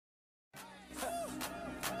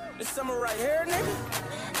This summer right here, nigga.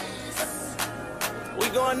 We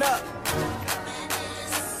going up.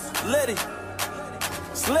 Liddy.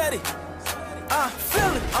 Slitty.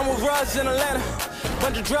 Feel it. I'm with Russ in Atlanta.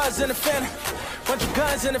 Bunch of drugs in the Phantom. Bunch of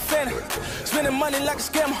guns in the Phantom. Spending money like a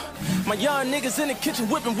scammer. My young niggas in the kitchen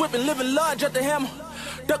whipping, living large at the hammer.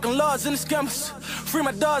 Ducking laws in the scammers. Free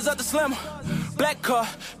my dogs out the slammer. Black car,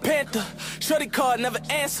 Panther, shorty card, never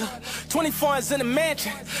answer. 24s in the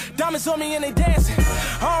mansion, diamonds on me and they dancing.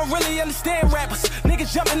 I don't really understand rappers,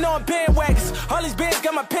 niggas jumping on bandwagons. All these bands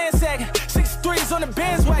got my pants sagging. 63s on the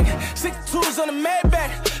bandwagon, 62s on the Maybach.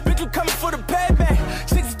 Bitch, you coming for the payback.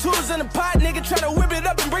 62s in the pot, nigga tryna whip it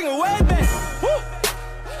up and bring it way back. Woo!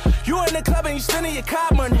 You in the club and you spending your car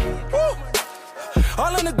money. Woo!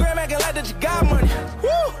 All on the gram acting like that you got money.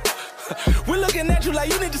 Woo! We're looking at you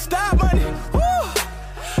like you need to stop money. Woo!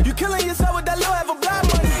 You killing yourself with that little half of black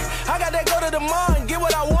money. I got that go to the mall and get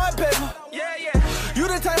what I want, paper. Yeah, yeah. You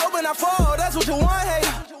the type hoping I fall, that's what you want,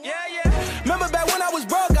 hater. Yeah, yeah. Remember back when I was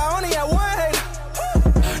broke, I only had one hater.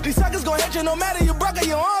 Woo! These suckers gon' hate you no matter you broke or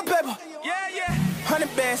you on paper. Yeah, yeah.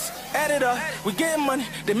 100 bands, add it up. We getting money,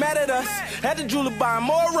 they mad at us. At the jeweler buying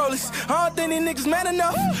more rollers. I don't think these niggas mad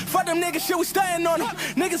enough. Fuck them niggas, shit, we stunting on them.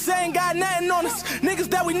 Niggas saying got nothing on us. Niggas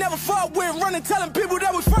that we never fought with, running, telling people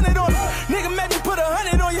that we fronted on them. Nigga made me put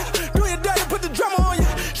 100 on ya. Do your dirty, put the drummer on ya.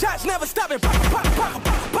 Shots never stopping. Pop, pop, pop,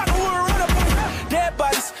 pop, pop, we'll run up on ya. Dead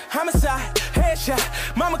bodies, homicide, headshot.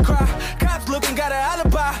 Mama cry, cops looking, got an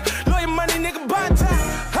alibi. Lawyer money, nigga, buy time.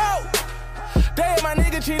 Ho! Damn, my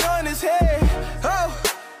nigga cheat on his head. Oh,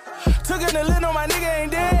 took it to lit on my nigga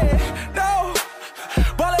ain't dead. No,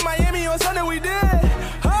 ball in Miami on Sunday we did.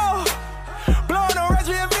 Oh, blowing on rest,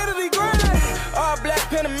 we infinity grand. All black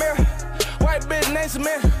Panamera, white bitch named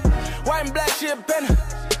Samantha. White and black shit Benner,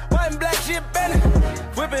 white and black shit Benner.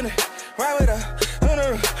 Whipping it, right with her.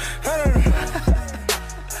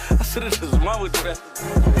 I should've just run with that.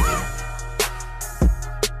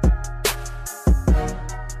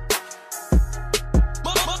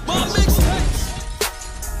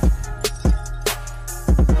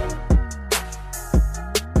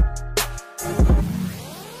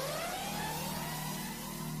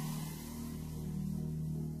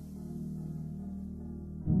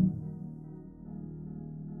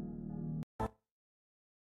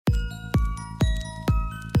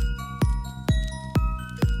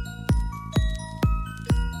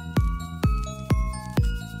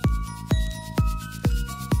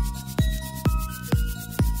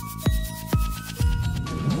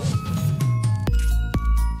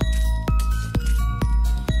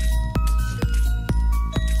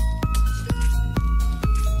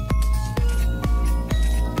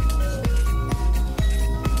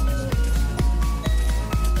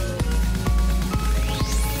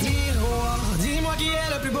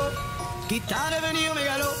 Qui t'a devenir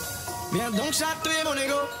mégalo. Viens donc chatouiller mon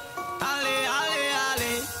ego. Allez, allez,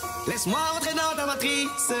 allez. Laisse-moi rentrer dans ta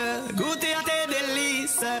matrice. Goûter à tes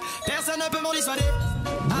délices. Personne ne peut m'en dissuader.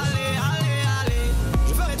 Allez, allez, allez.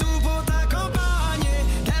 Je ferai tout pour t'accompagner.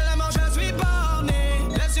 Tellement je suis borné.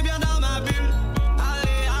 Je suis bien dans ma bulle.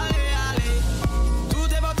 Allez, allez, allez. Tout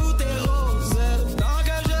est beau, tout est rose. Tant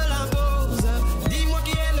que je l'impose. Dis-moi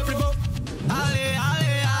qui est le plus beau. Allez,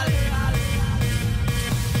 allez, allez.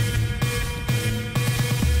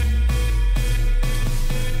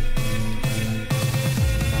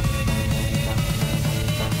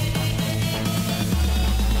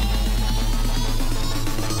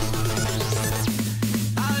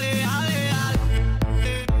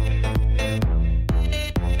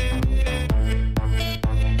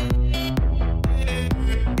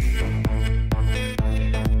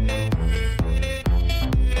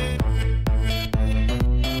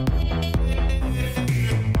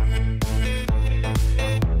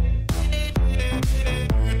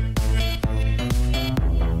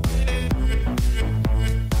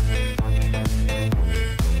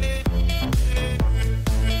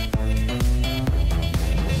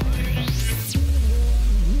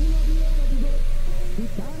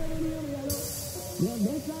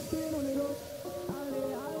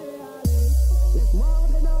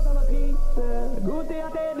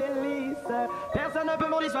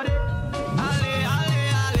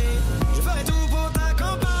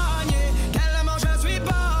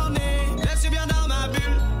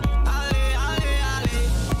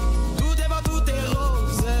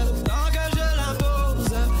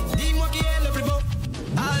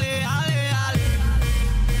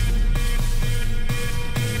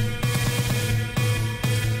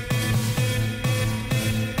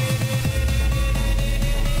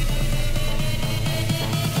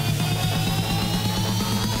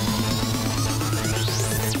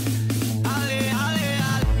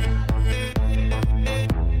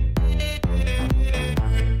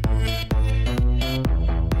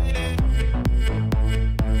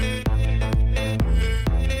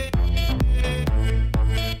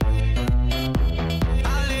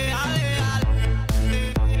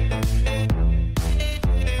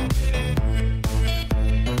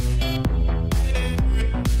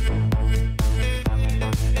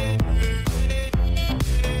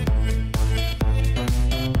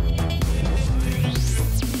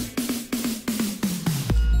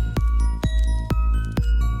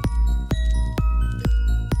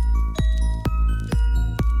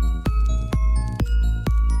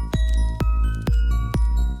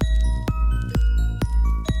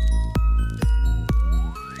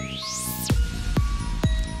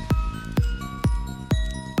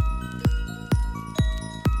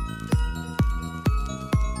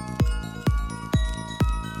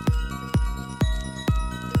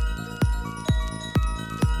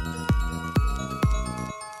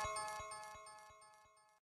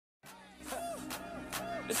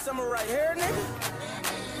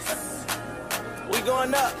 we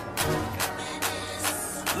going up.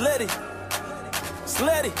 Liddy,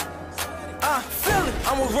 Slitty, feel it.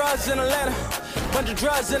 I'm with Rods in Atlanta, bunch of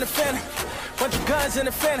drugs in the Phantom, bunch of guns in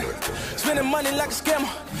the Phantom, spending money like a scammer.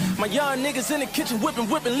 My young niggas in the kitchen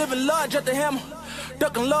whipping, living large at the hammer,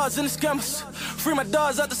 ducking laws in the scammers, free my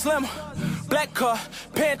dogs out the slammer. Black car,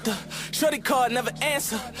 Panther, shorty card, never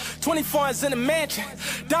answer. 24s in the mansion,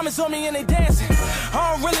 diamonds on me and they dancing.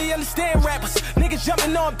 I don't really understand rappers, niggas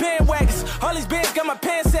jumping on bandwagons. All these bands got my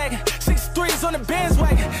pants sagging. 63s on the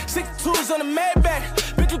bandwagon, 62s on the Maybach.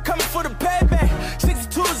 Bitch, you coming for the payback.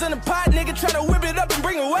 62s in the pot, nigga tryna whip it up and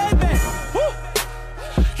bring it way back. Woo!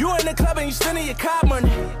 You in the club and you spending your car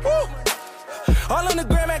money. Woo! All on the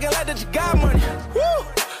gram acting like that you got money. Woo!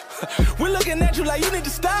 We looking at you like you need to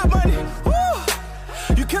stop money. Woo!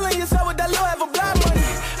 You killing yourself with that low half of blood money.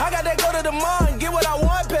 I got that go to the mall and get what I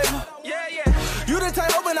want, paper. Yeah, yeah. You the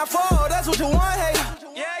type hoping I fall, that's what you want,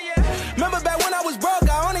 hater. Yeah, yeah. Remember back when I was broke,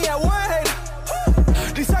 I only had one hater.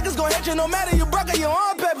 Woo! These suckers gon' hate you no matter you broke or you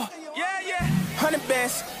on paper. Yeah, yeah. 100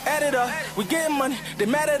 bands, add it up, we getting money, they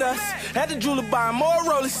mad at us. At the jeweler buying more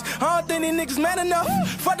rollers, I don't think these niggas mad enough.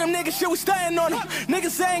 Fuck them niggas, shit, we stunting on them.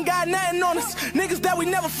 Niggas ain't got nothing on us. Niggas that we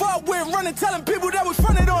never fought with, running, telling people that we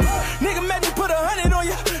fronted on them. Nigga made me put 100 on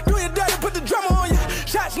ya, do your dirty, put the drummer on ya.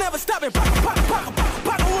 Shots never stopping, pop, pop, pop, pop,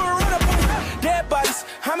 pop, we'll run up on ya. Dead bodies,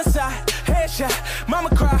 homicide, headshot, mama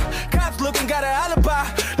cry, cops looking, got an alibi.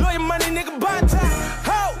 Lawyer money, nigga, bond time,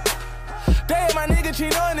 ho! They hit my nigga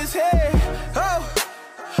cheat on his head. Oh,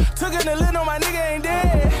 took it to live on my nigga ain't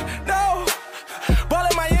dead. No, ball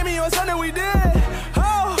in Miami on Sunday we did.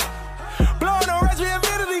 Oh, blowing on rest we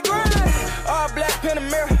infinity grand. All black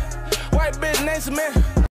Panamera, white bitch named Samantha.